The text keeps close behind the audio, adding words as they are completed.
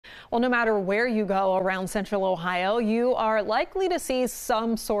Well, no matter where you go around Central Ohio, you are likely to see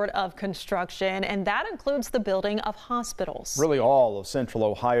some sort of construction, and that includes the building of hospitals. Really, all of Central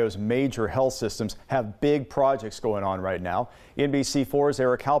Ohio's major health systems have big projects going on right now. NBC4's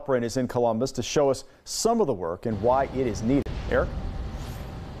Eric Halperin is in Columbus to show us some of the work and why it is needed. Eric?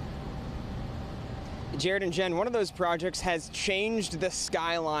 Jared and Jen, one of those projects has changed the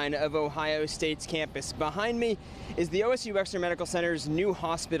skyline of Ohio State's campus. Behind me is the OSU Wexner Medical Center's new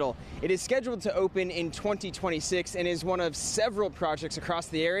hospital. It is scheduled to open in 2026 and is one of several projects across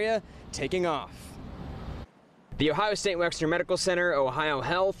the area taking off. The Ohio State Wexner Medical Center, Ohio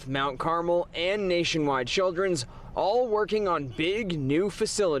Health, Mount Carmel, and Nationwide Children's all working on big new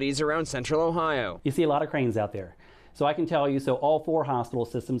facilities around Central Ohio. You see a lot of cranes out there. So I can tell you, all 4 hospital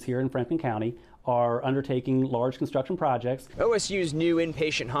systems here in Franklin County are undertaking large construction projects. OSU's new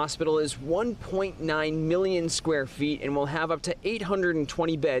inpatient hospital is 1.9 million square feet and will have up to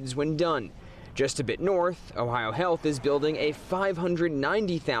 820 beds when done. Just a bit north, Ohio Health is building a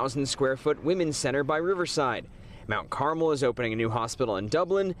 590,000 square foot women's center by Riverside. Mount Carmel is opening a new hospital in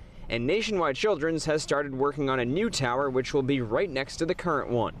Dublin, and Nationwide Children's has started working on a new tower which will be right next to the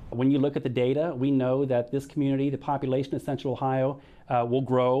current one. When you look at the data, we know that this community, the population of Central Ohio, will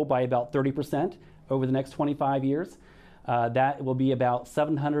grow by about 30% over the next 25 years. That will be about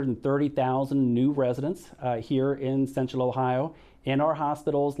 730,000 new residents here in Central Ohio. And our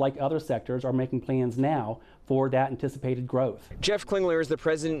hospitals, like other sectors, are making plans now for that anticipated growth. Jeff Klingler is the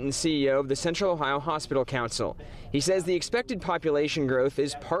president and CEO of the Central Ohio Hospital Council. He says the expected population growth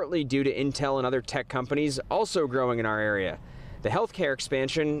is partly due to Intel and other tech companies also growing in our area. The healthcare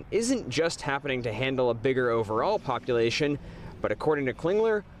expansion isn't just happening to handle a bigger overall population, but according to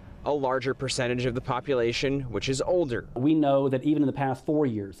Klingler, a larger percentage of the population which is older. We know that even in the past 4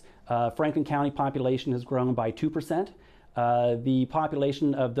 years, Franklin County population has grown by 2%. The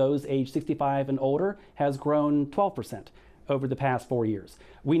population of those aged 65 and older has grown 12% over the past 4 years.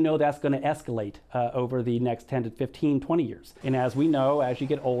 We know that's going to escalate over the next 10 to 15, 20 years. And as we know, as you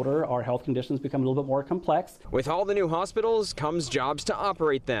get older, our health conditions become a little bit more complex. With all the new hospitals comes jobs to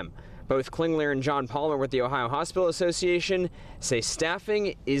operate them. Both Klingler and John Palmer with the Ohio Hospital Association say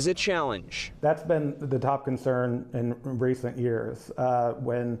staffing is a challenge. That's been the top concern in recent years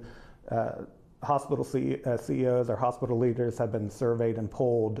when hospital CEOs or hospital leaders have been surveyed and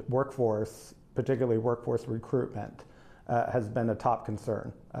polled. Workforce, particularly workforce recruitment, has been a top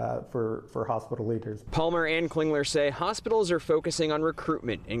concern for hospital leaders. Palmer and Klingler say hospitals are focusing on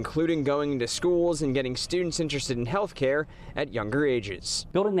recruitment, including going into schools and getting students interested in healthcare at younger ages.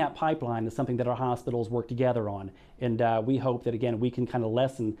 Building that pipeline is something that our hospitals work together on, and we hope that, again, we can kind of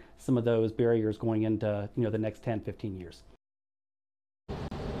lessen some of those barriers going into the next 10, 15 years.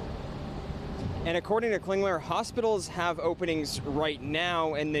 And according to Klingler, hospitals have openings right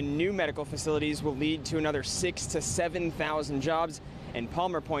now, and the new medical facilities will lead to another 6,000 to 7,000 jobs. And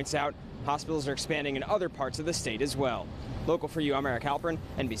Palmer points out hospitals are expanding in other parts of the state as well. Local for you, I'm Eric Halperin,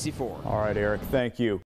 NBC4. All right, Eric, thank you.